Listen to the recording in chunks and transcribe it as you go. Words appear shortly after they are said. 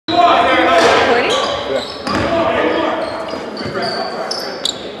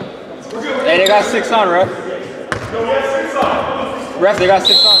got 6 on, ref. Ref, they got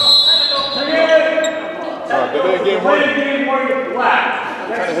 6 on. They're in game one.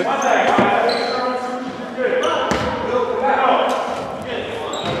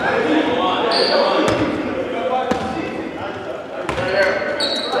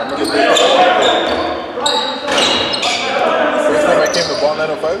 First time I came to Ball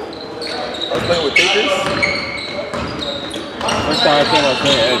 905, I was playing with Takers. First time I came, I was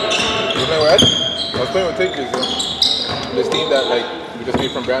playing Ed. You were playing with Ed? I was playing with Takers, yo. This team that like we just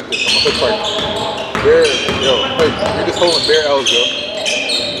made from Brampton, from a hood park. We're just holding bare L's, yo.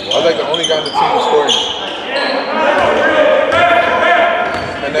 I was like the only guy on the team scoring.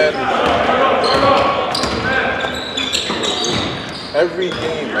 And then every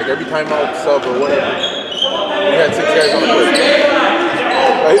game, like every timeout, sub or whatever, we had 6 guys on the court.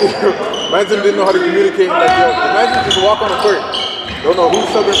 Like, Manson didn't know how to communicate. Like, yo, imagine just walk on the court. Don't know who's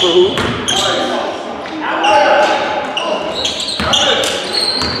subbing for who.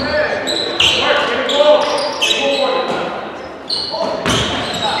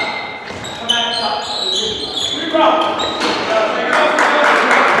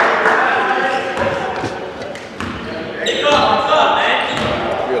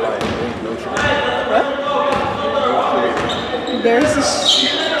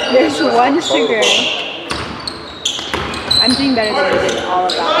 There's one sugar. I'm doing better than you did all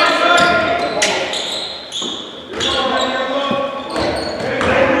of that.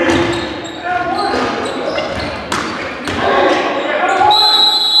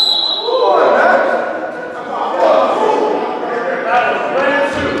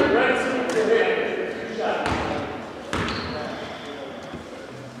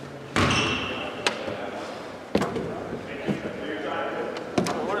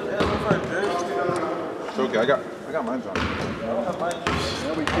 Okay, I got mine on. I don't have mine.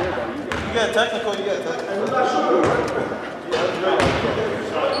 Nobody cared about you guys. You got technical, you got technical.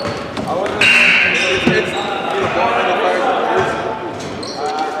 I wasn't. It's you know, Ball 905 jersey. I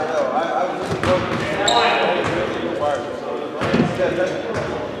know. I was just broken.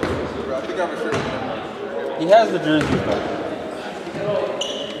 I think I have a shirt. He has the jersey, though.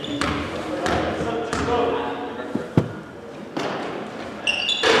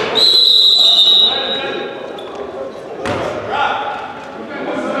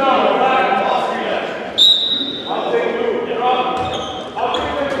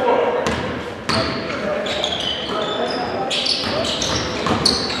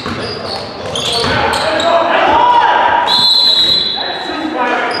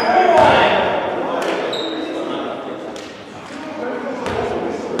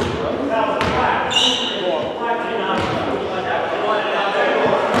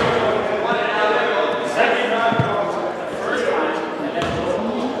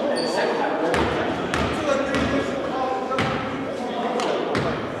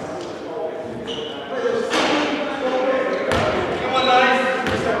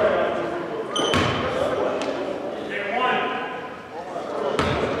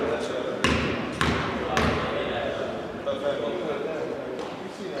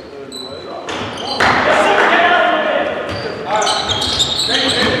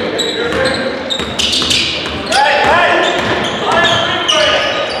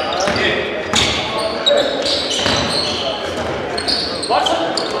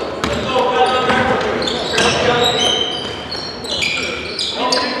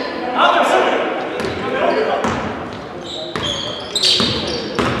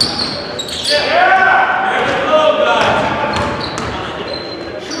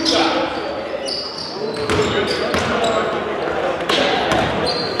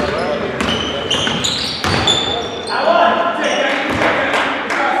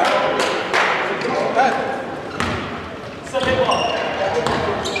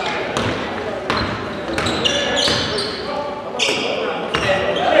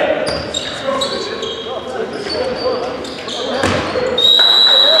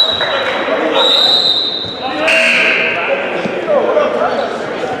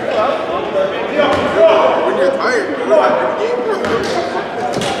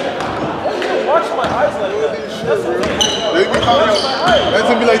 That's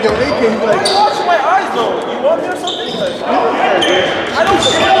gonna be like, yo, they can't be like. You're watching my eyes though. You want me or something? Like, I don't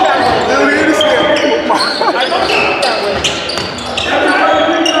see it that way. They don't understand. I don't see it that way.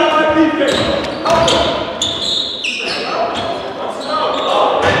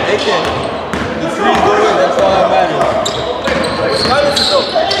 They can. The three go in, that's all that matters. Silence is though.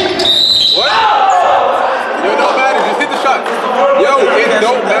 What? Yo, it don't matter. Just hit the shot. Yo, it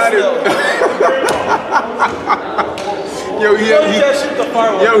don't matter. Yo, You can't shoot the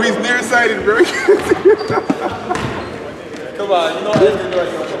far one. Yo, he's nearsighted, bro. Come on, you know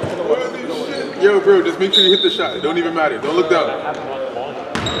what? Yo, bro, just make sure you hit the shot. It don't even matter. Don't look down.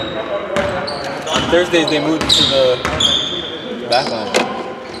 On Thursdays, they moved to the back line.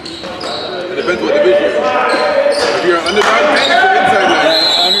 It depends what division you're in. If you're an underdog, technically inside line.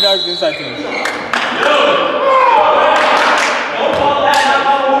 Underdog's inside team.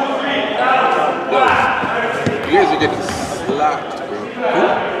 You guys are getting slapped, bro.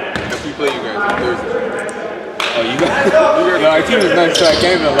 If we play you guys on Thursday. Oh, you guys? Yo, our team is nice, so I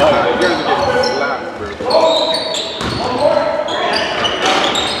can't even lie. You guys are getting slapped, bro.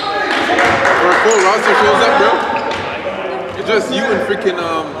 Our full roster shows up, bro. It's just you and freaking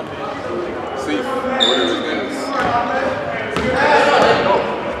Safe, whatever his name is.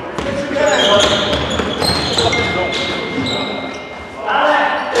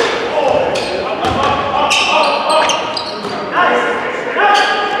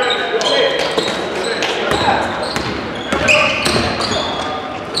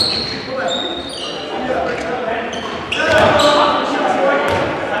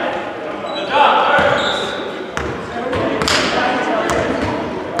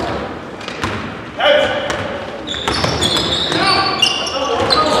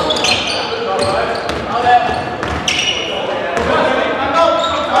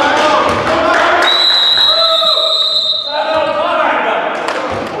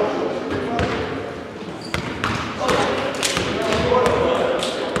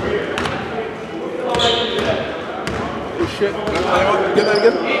 Shit. Get that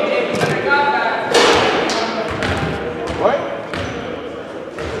again? What?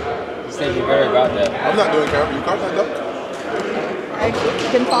 You said you better got that. I'm not doing camera. You caught that duck? I've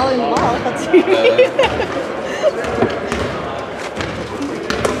been following the ball. That's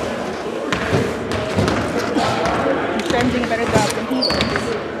I'm sure I'm doing a better job than he was.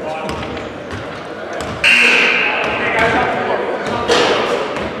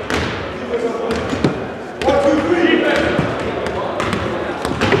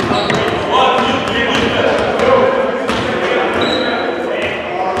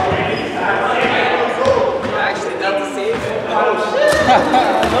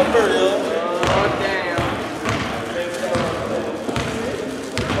 Number, yo.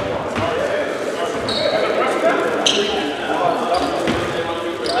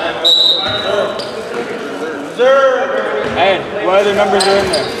 Hey, what other numbers are in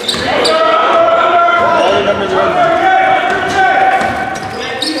there? What other numbers are in there?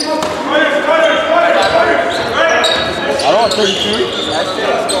 I don't want 32.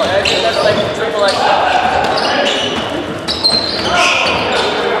 That's like triple X.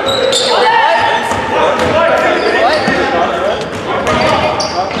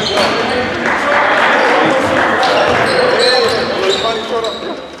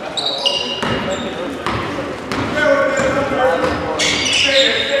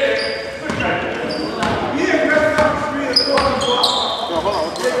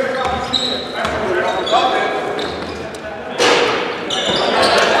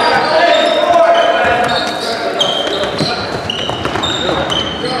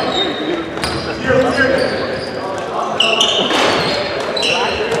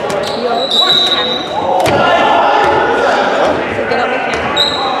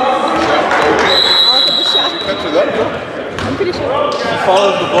 I'm pretty sure. She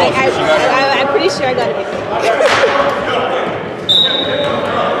follows the ball. I'm pretty sure I got it.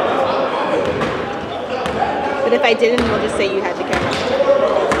 But if I didn't, we'll just say you had the camera.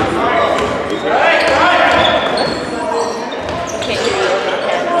 Can't hear you over the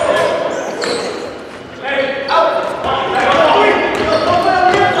camera.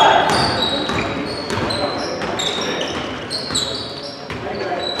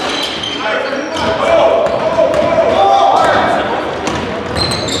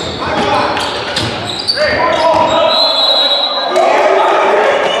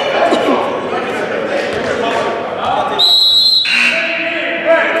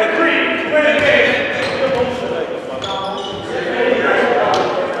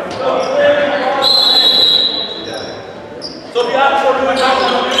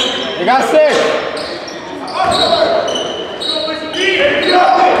 You got 6.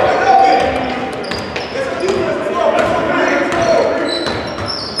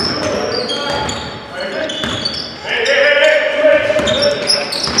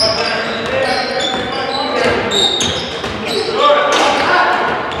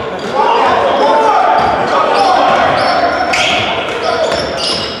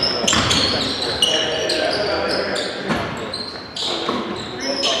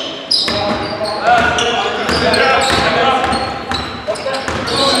 Yeah.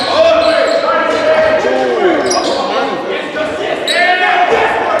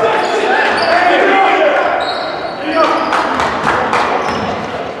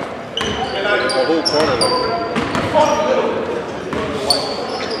 corner, like.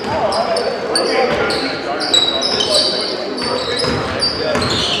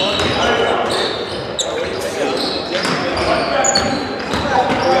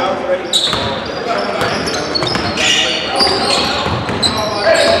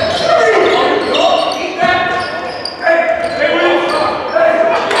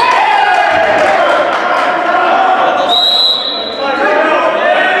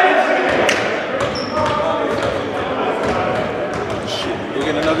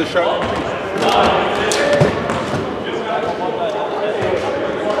 Another shot.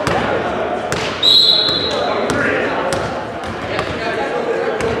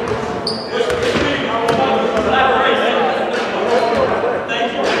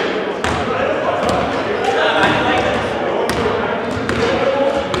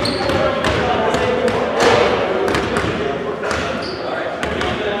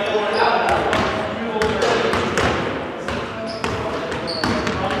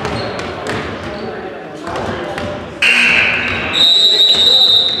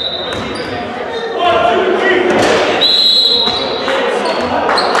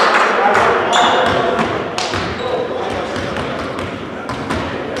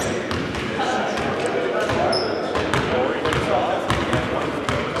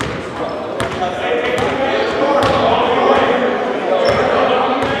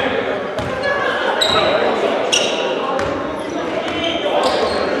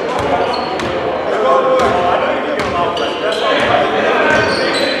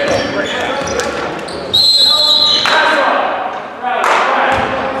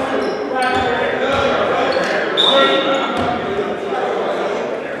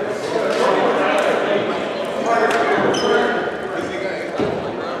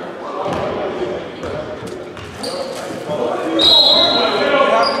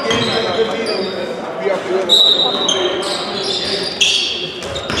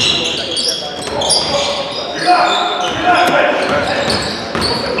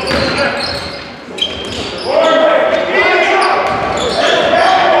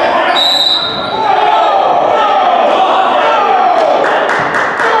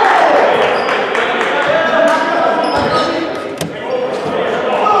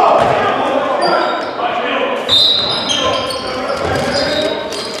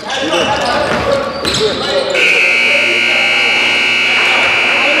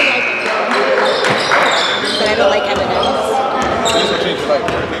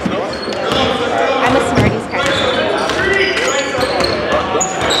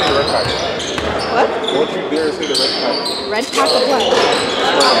 Red pack of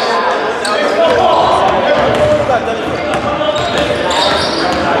what?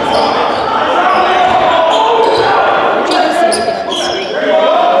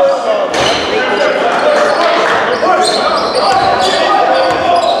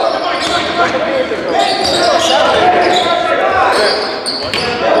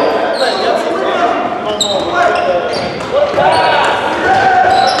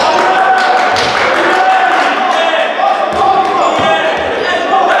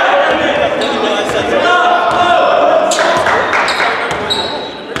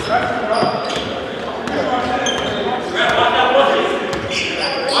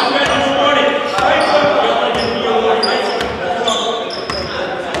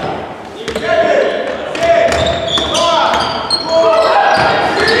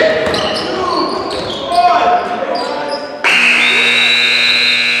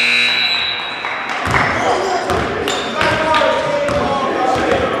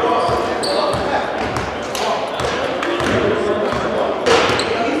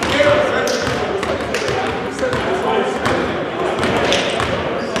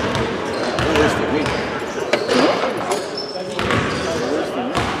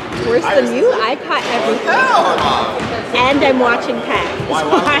 Worse than you? I caught everything. And I'm watching Pat.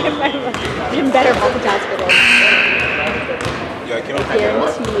 I'm better multitasker than Yeah, I came I up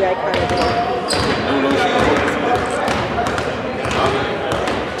guarantee you I caught everything.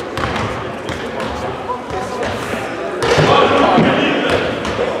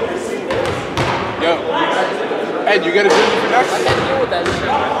 Yo, Ed, you got a jersey for next? I can't deal with that shit.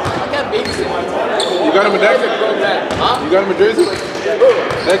 I got babysit my phone. You got him a Dexter? Huh? You got him a jersey?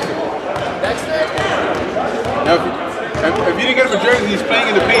 Dexter. Dexter? Now, if you didn't get him a jersey, he's playing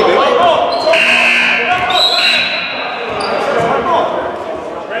in the paint, baby.